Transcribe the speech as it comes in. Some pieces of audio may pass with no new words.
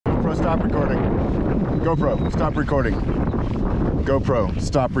GoPro, stop recording. GoPro, stop recording. GoPro,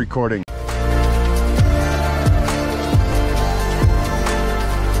 stop recording.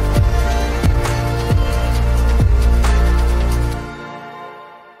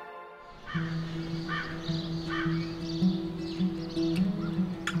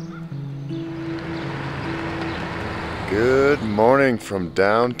 Good morning from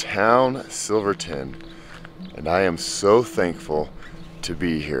downtown Silverton, and I am so thankful to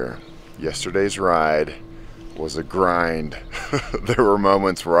be here. Yesterday's ride was a grind. There were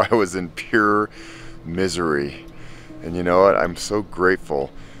moments where I was in pure misery, and you know what? I'm so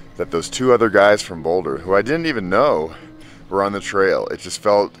grateful that those two other guys from Boulder, who I didn't even know were on the trail. It just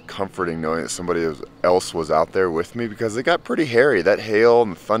felt comforting knowing that somebody else was out there with me, because it got pretty hairy. That hail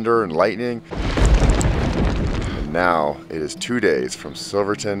and thunder and lightning. Now it is 2 days from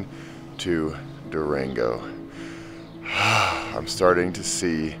Silverton to Durango. I'm starting to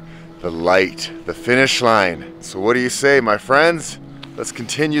see the light, the finish line. So what do you say, my friends? Let's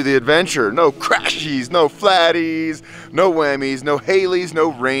continue the adventure. No crashies, no flatties, no whammies, no Haleys,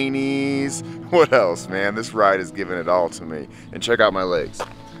 no rainies. What else, man? This ride is giving it all to me. And check out my legs.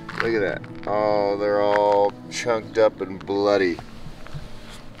 Look at that. Oh, they're all chunked up and bloody.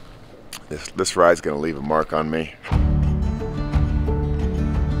 This ride's gonna leave a mark on me.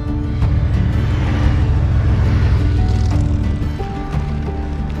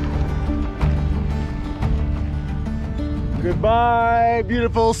 Goodbye,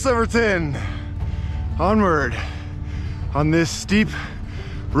 beautiful Silverton. Onward on this steep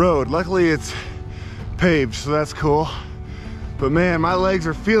road. Luckily it's paved, so that's cool. But man, my legs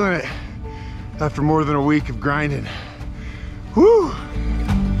are feeling it after more than a week of grinding. Woo!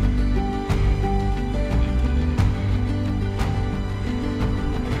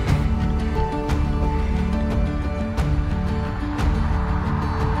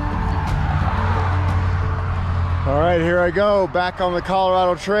 All right, here I go, back on the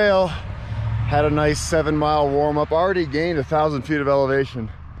Colorado Trail. Had a nice 7-mile warm-up, already gained 1,000 feet of elevation.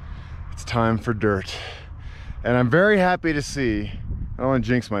 It's time for dirt. And I'm very happy to see, I don't want to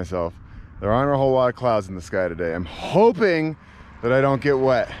jinx myself, there aren't a whole lot of clouds in the sky today. I'm hoping that I don't get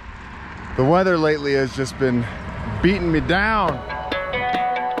wet. The weather lately has just been beating me down.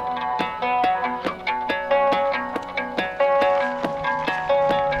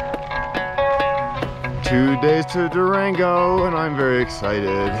 2 days to Durango, and I'm very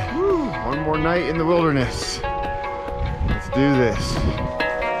excited. Woo, one more night in the wilderness. Let's do this.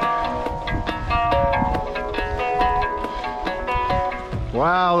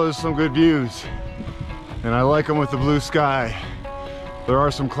 Wow, there's some good views. And I like them with the blue sky. There are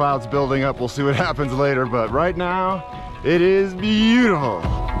some clouds building up. We'll see what happens later, but right now, it is beautiful.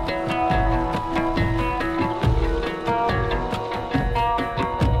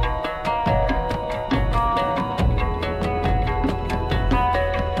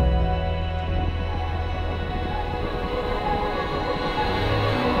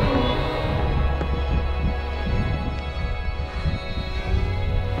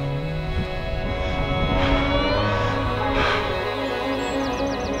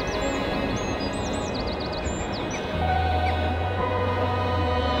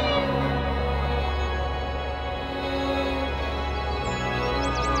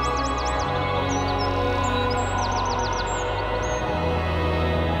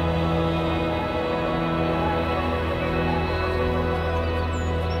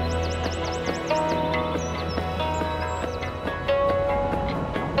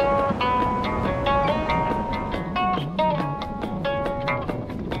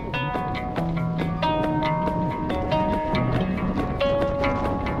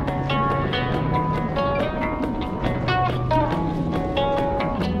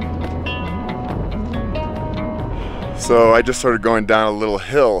 So I just started going down a little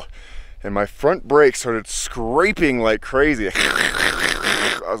hill and my front brake started scraping like crazy.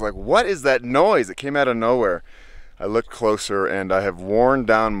 I was like, what is that noise? It came out of nowhere. I looked closer and I have worn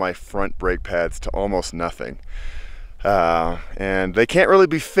down my front brake pads to almost nothing. And they can't really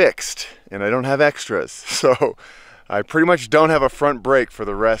be fixed, and I don't have extras. So I pretty much don't have a front brake for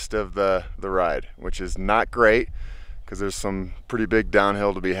the rest of the ride, which is not great because there's some pretty big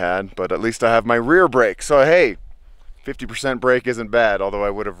downhill to be had, but at least I have my rear brake. So hey, 50% brake isn't bad, although I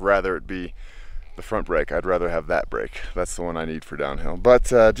would have rather it be the front brake. I'd rather have that brake. That's the one I need for downhill. But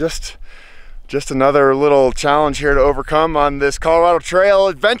just another little challenge here to overcome on this Colorado Trail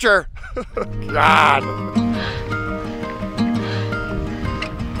adventure. God.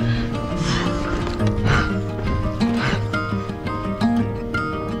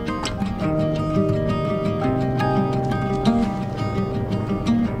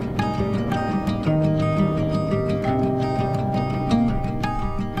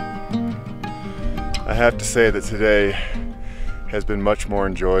 have to say that today has been much more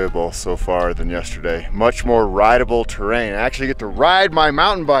enjoyable so far than yesterday. Much more rideable terrain. I actually get to ride my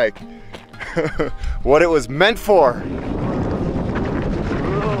mountain bike. What it was meant for.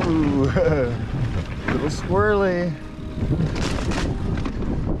 Ooh, a little squirrely.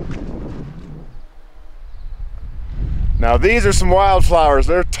 Now these are some wildflowers.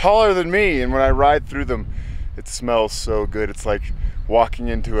 They're taller than me, and when I ride through them, it smells so good. It's like walking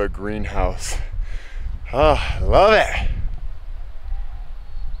into a greenhouse. Oh, I love it.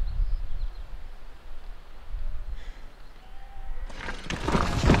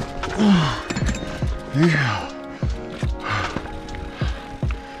 Yeah.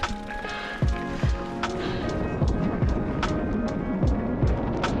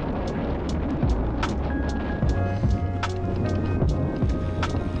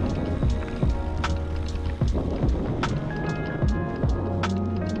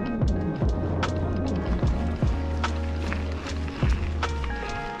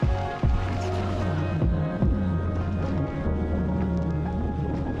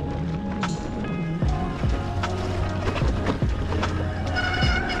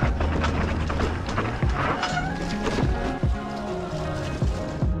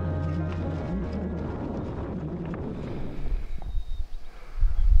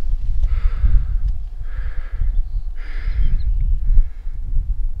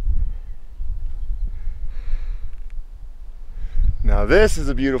 Now this is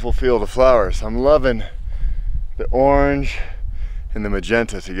a beautiful field of flowers. I'm loving the orange and the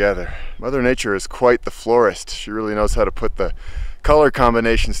magenta together. Mother Nature is quite the florist. She really knows how to put the color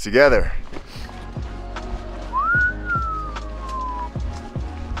combinations together.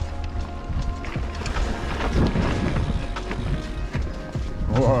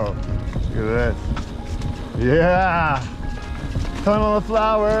 Whoa, look at this. Yeah, tunnel of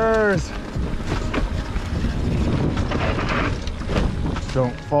flowers.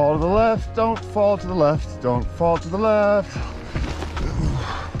 Don't fall to the left, don't fall to the left, don't fall to the left.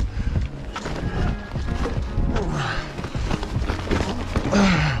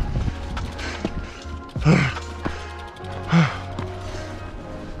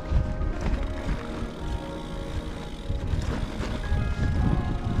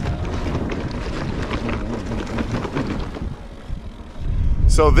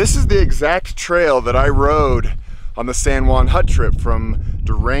 So this is the exact trail that I rode on the San Juan hut trip from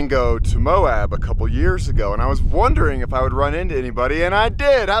Durango to Moab a couple years ago, and I was wondering if I would run into anybody, and I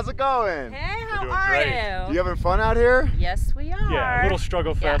did. How's it going? Hey, how are you? You having fun out here? Yes, we are. Yeah, a little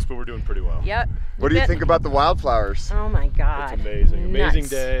struggle fast, but we're doing pretty well. Yep. What do you think about the wildflowers? Oh my God. It's amazing. Amazing Nuts.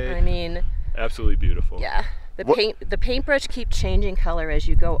 day. I mean, absolutely beautiful. yeah. The paintbrush keeps changing color as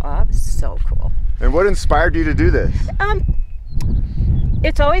you go up. So cool. And what inspired you to do this?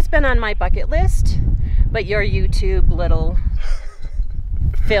 It's always been on my bucket list, but your YouTube little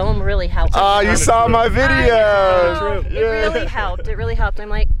film really helped. Oh, you saw my videos. It really helped. It really helped. I'm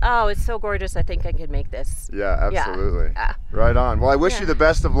like, oh, it's so gorgeous. I think I could make this. Yeah, absolutely. Yeah. Right on. Well, I wish you the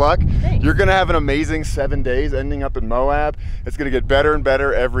best of luck. Thanks. You're going to have an amazing 7 days ending up in Moab. It's going to get better and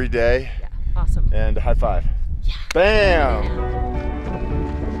better every day. Yeah, awesome. And high five. Yeah. Bam! Yeah.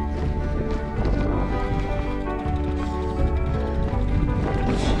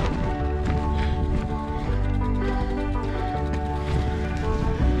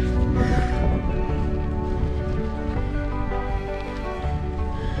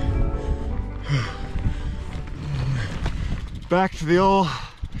 Back to the old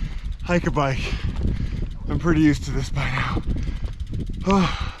hike-a-bike. I'm pretty used to this by now.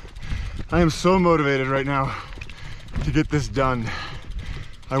 Oh, I am so motivated right now to get this done.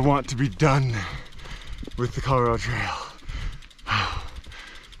 I want to be done with the Colorado Trail.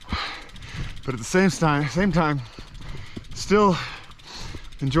 But at the same time, still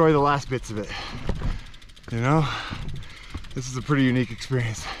enjoy the last bits of it. You know, this is a pretty unique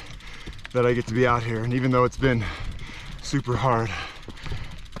experience that I get to be out here, and even though it's been super hard,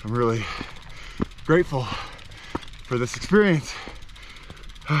 I'm really grateful for this experience,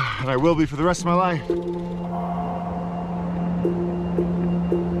 and I will be for the rest of my life.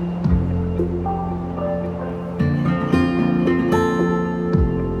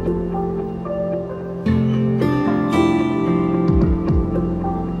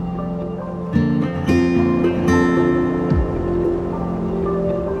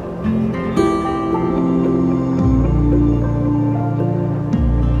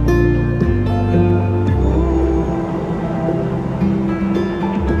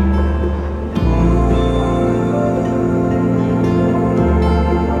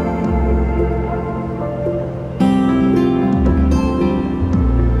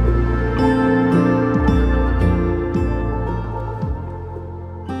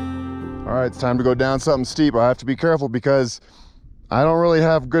 time to go down something steep. I have to be careful because I don't really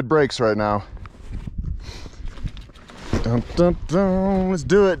have good brakes right now. Dun, dun, dun. Let's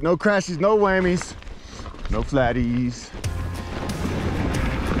do it. No crashies, no whammies, no flatties.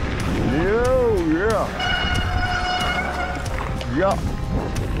 Yo, yeah. Yeah,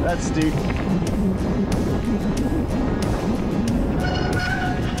 that's steep.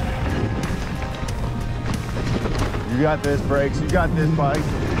 You got this, brakes. You got this, bike.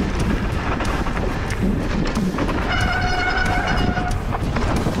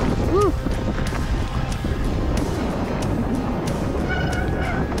 Woo.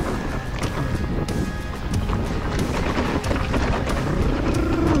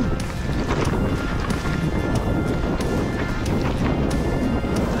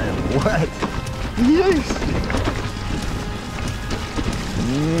 What? Yes.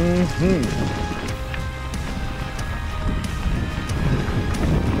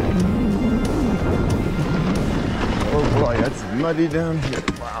 Oh boy, that's muddy down here.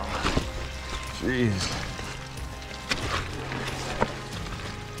 Wow. Jeez.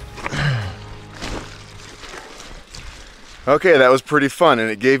 Okay, that was pretty fun, and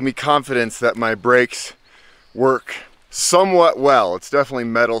it gave me confidence that my brakes work somewhat well. It's definitely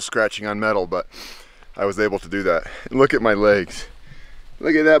metal scratching on metal, but I was able to do that. And look at my legs.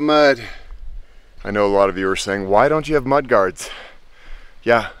 Look at that mud. I know a lot of you are saying, why don't you have mud guards?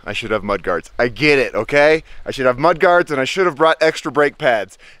 Yeah, I should have mud guards. I get it, okay? I should have mud guards, and I should have brought extra brake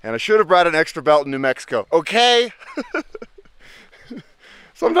pads, and I should have brought an extra belt in New Mexico, okay?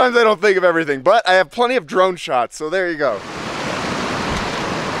 Sometimes I don't think of everything, but I have plenty of drone shots, so there you go.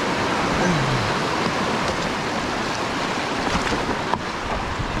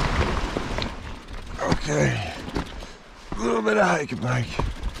 Okay, a little bit of hiking bike.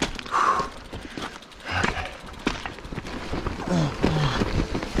 Okay.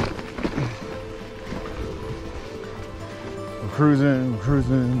 We're cruising,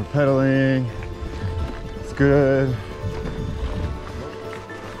 we're pedaling. It's good.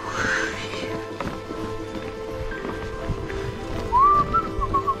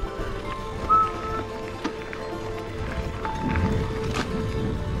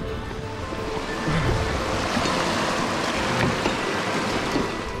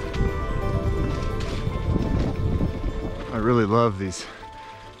 I really love these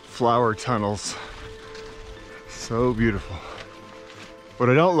flower tunnels. So beautiful. What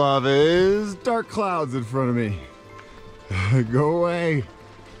I don't love is dark clouds in front of me. Go away.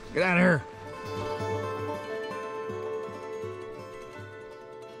 Get out of here.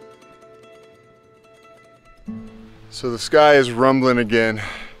 So the sky is rumbling again,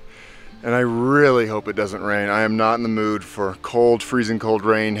 and I really hope it doesn't rain. I am not in the mood for cold, freezing cold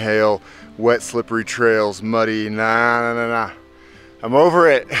rain, hail, wet, slippery trails, muddy. Nah. I'm over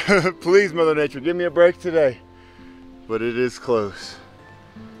it. Please, Mother Nature, give me a break today. But it is close.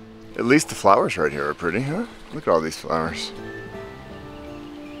 At least the flowers right here are pretty, huh? Look at all these flowers.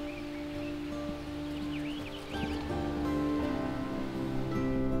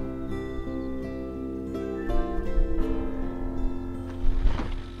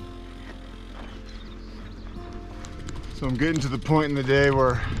 So I'm getting to the point in the day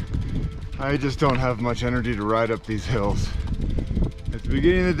where I just don't have much energy to ride up these hills. At the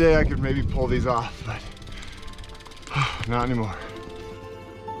beginning of the day I could maybe pull these off, but not anymore.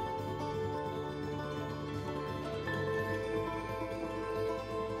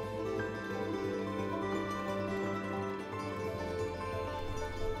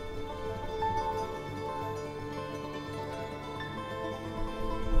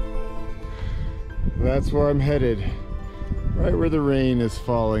 That's where I'm headed. Right where the rain is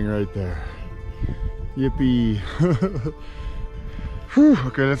falling right there. Yippee. Whew,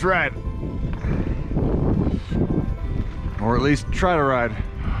 okay, let's ride. Or at least try to ride.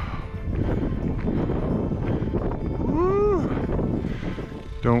 Woo.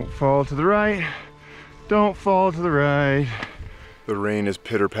 Don't fall to the right. Don't fall to the right. The rain is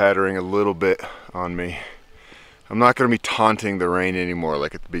pitter-pattering a little bit on me. I'm not going to be taunting the rain anymore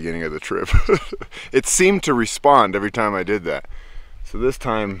like at the beginning of the trip. It seemed to respond every time I did that. So this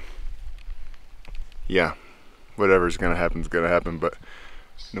time, yeah, whatever's going to happen is going to happen, but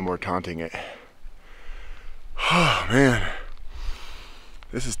no more taunting it. Oh man,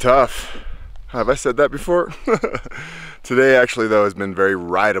 this is tough. Have I said that before? Today actually though has been very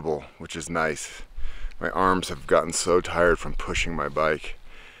rideable, which is nice. My arms have gotten so tired from pushing my bike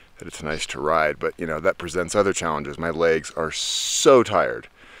that it's nice to ride, but you know, that presents other challenges. My legs are so tired,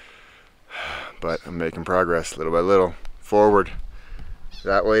 but I'm making progress little by little. Forward,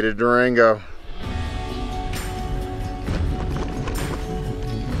 that way to Durango.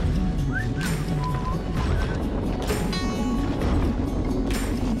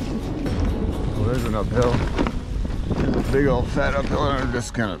 There's an uphill. There's a big old fat uphill, and I'm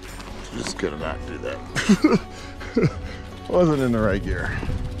just gonna not do that. Wasn't in the right gear.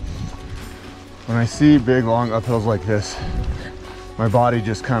 When I see big long uphills like this, my body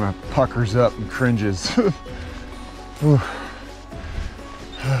just kind of puckers up and cringes. I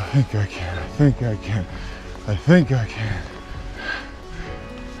think I can, I think I can, I think I can.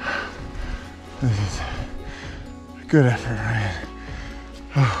 This is a good effort, Ryan.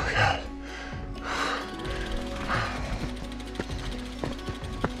 Oh God.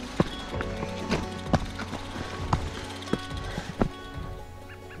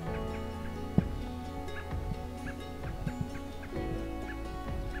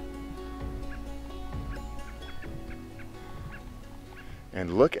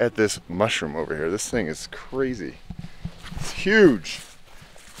 And look at this mushroom over here. This thing is crazy. It's huge.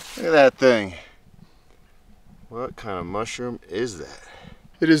 Look at that thing. What kind of mushroom is that?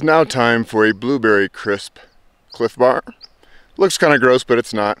 It is now time for a blueberry crisp Cliff Bar. Looks kind of gross, but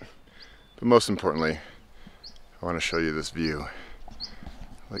it's not. But most importantly, I want to show you this view.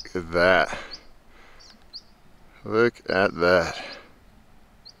 Look at that. Look at that.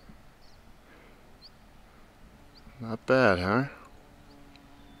 Not bad, huh?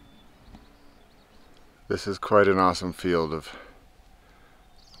 This is quite an awesome field of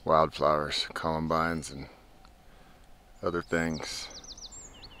wildflowers, columbines, and other things.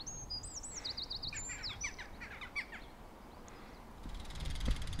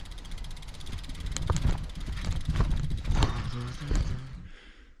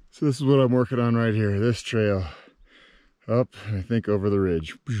 So this is what I'm working on right here, this trail. Up, and I think over the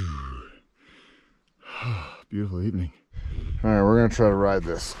ridge. Beautiful evening. All right, we're gonna try to ride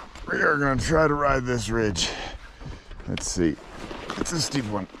this. We are gonna try to ride this ridge. Let's see. It's a steep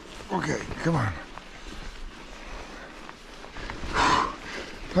one. Okay, come on.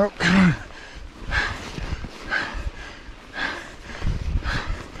 Oh, come on.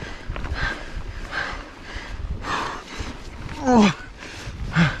 Oh,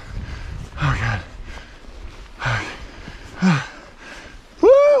 oh God.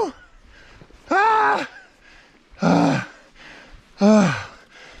 Woo! Ah! Ah! Ah!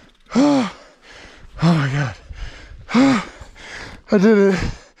 Oh my God. I did it.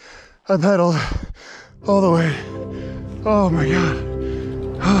 I pedaled all the way. Oh my God.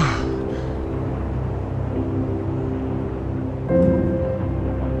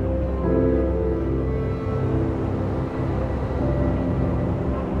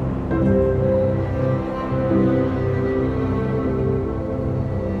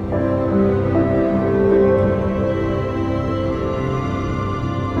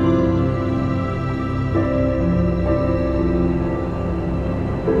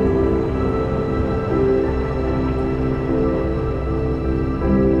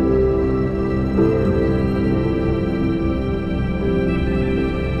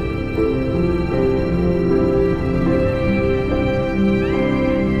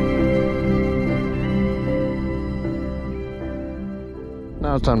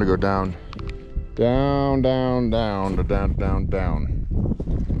 Now it's time to go down. Down, down, down, down, down, down.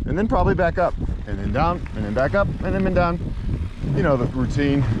 And then probably back up. And then down, and then back up, and then down. You know the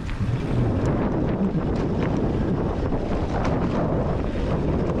routine.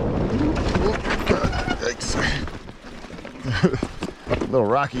 Thanks. A little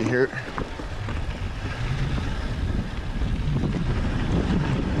rocky here.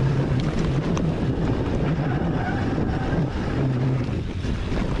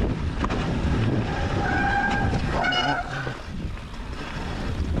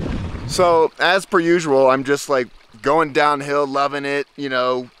 So, as per usual, I'm just like going downhill, loving it, you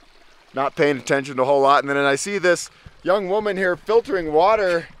know, not paying attention to a whole lot. And then I see this young woman here filtering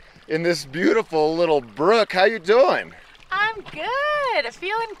water in this beautiful little brook. How you doing? I'm good,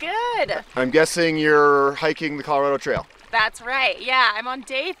 feeling good. I'm guessing you're hiking the Colorado Trail. That's right, yeah, I'm on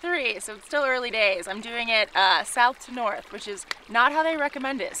day 3, so it's still early days. I'm doing it south to north, which is not how they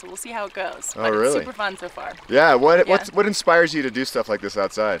recommend it, so we'll see how it goes. Oh, but really? It's super fun so far. Yeah, what inspires you to do stuff like this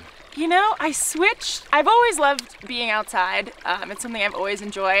outside? You know, I switched. I've always loved being outside. It's something I've always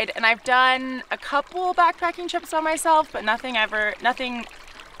enjoyed, and I've done a couple backpacking trips by myself, but nothing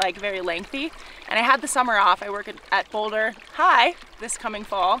like very lengthy. And I had the summer off. I work at Boulder High this coming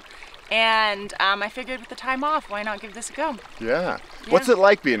fall, and I figured with the time off, why not give this a go? Yeah. What's it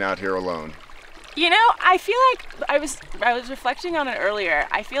like being out here alone? You know, I feel like I was reflecting on it earlier.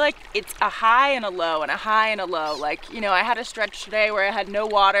 I feel like it's a high and a low and a high and a low. Like, you know, I had a stretch today where I had no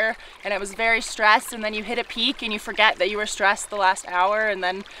water and I was very stressed, and then you hit a peak and you forget that you were stressed the last hour, and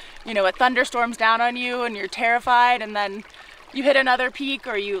then, you know, a thunderstorm's down on you and you're terrified, and then you hit another peak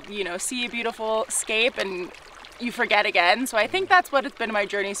or you know, see a beautiful scape and you forget again. So I think that's what it's been my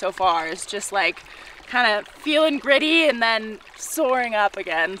journey so far, is just like kind of feeling gritty and then soaring up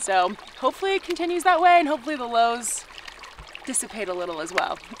again. So hopefully it continues that way, and hopefully the lows dissipate a little as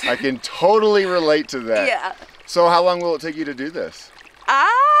well. I can totally relate to that. Yeah. So how long will it take you to do this?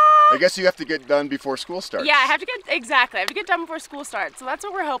 I guess you have to get done before school starts. Yeah, I have to get done before school starts. So that's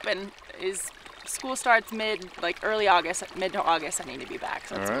what we're hoping, is school starts early August, mid to August I need to be back.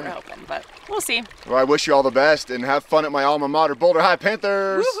 So that's what we're hoping, but we'll see. Well, I wish you all the best and have fun at my alma mater, Boulder High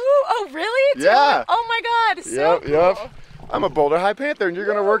Panthers. Woohoo! Oh, really? Yeah. Oh my God, so cool. Yep. I'm a Boulder High Panther and you're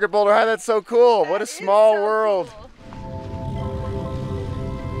gonna work at Boulder High. That's so cool. What a small world. Cool.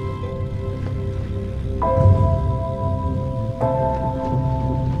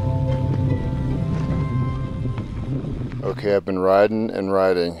 Okay, I've been riding and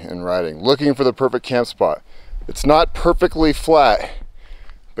riding and riding, looking for the perfect camp spot. It's not perfectly flat,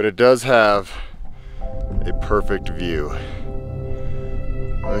 but it does have a perfect view.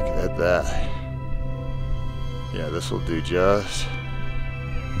 Look at that. Yeah, this will do just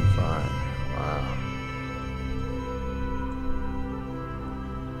fine. Wow.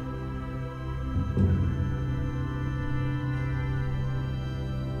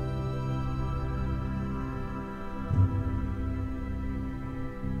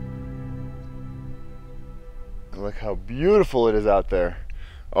 Look how beautiful it is out there.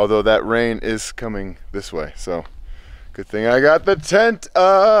 Although that rain is coming this way, so good thing I got the tent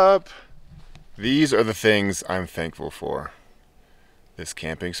up. These are the things I'm thankful for. This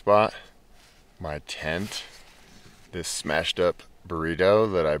camping spot, my tent, this smashed up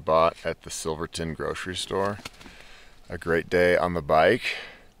burrito that I bought at the Silverton grocery store, a great day on the bike,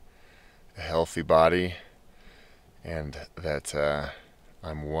 a healthy body, and that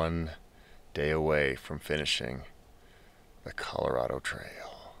I'm one day away from finishing the Colorado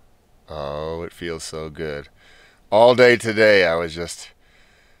Trail. Oh, it feels so good. All day today I was just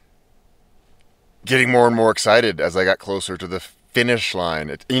getting more and more excited as I got closer to the finish line.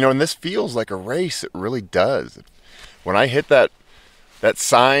 And this feels like a race. It really does. When I hit that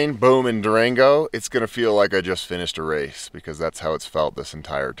sign, boom, in Durango, it's gonna feel like I just finished a race, because that's how it's felt this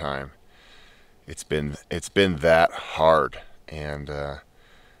entire time. It's been that hard, and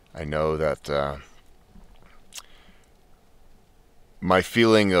I know that my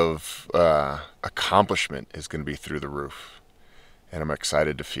feeling of accomplishment is going to be through the roof, and I'm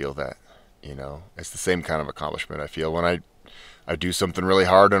excited to feel that. It's the same kind of accomplishment I feel when I do something really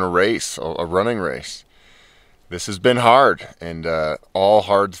hard in a race, a running race. This has been hard, and all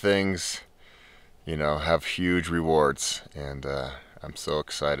hard things, have huge rewards, and I'm so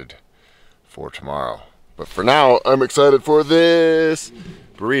excited for tomorrow. But for now, I'm excited for this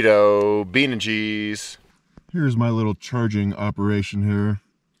burrito, bean and cheese. Here's my little charging operation here.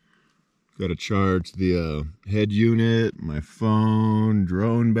 Got to charge the head unit, my phone,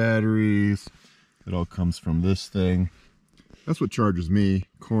 drone batteries. It all comes from this thing. That's what charges me.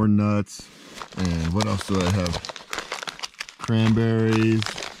 Corn nuts, and what else do I have? Cranberries,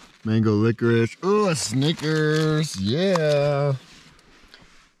 mango licorice. Oh, a Snickers, yeah.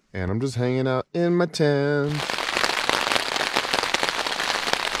 And I'm just hanging out in my tent.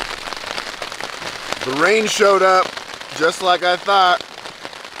 The rain showed up just like I thought.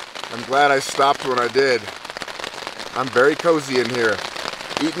 I'm glad I stopped when I did. I'm very cozy in here,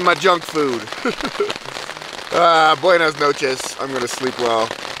 eating my junk food. Buenas noches. I'm gonna sleep well.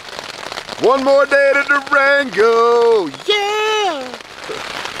 One more day to Durango, yeah!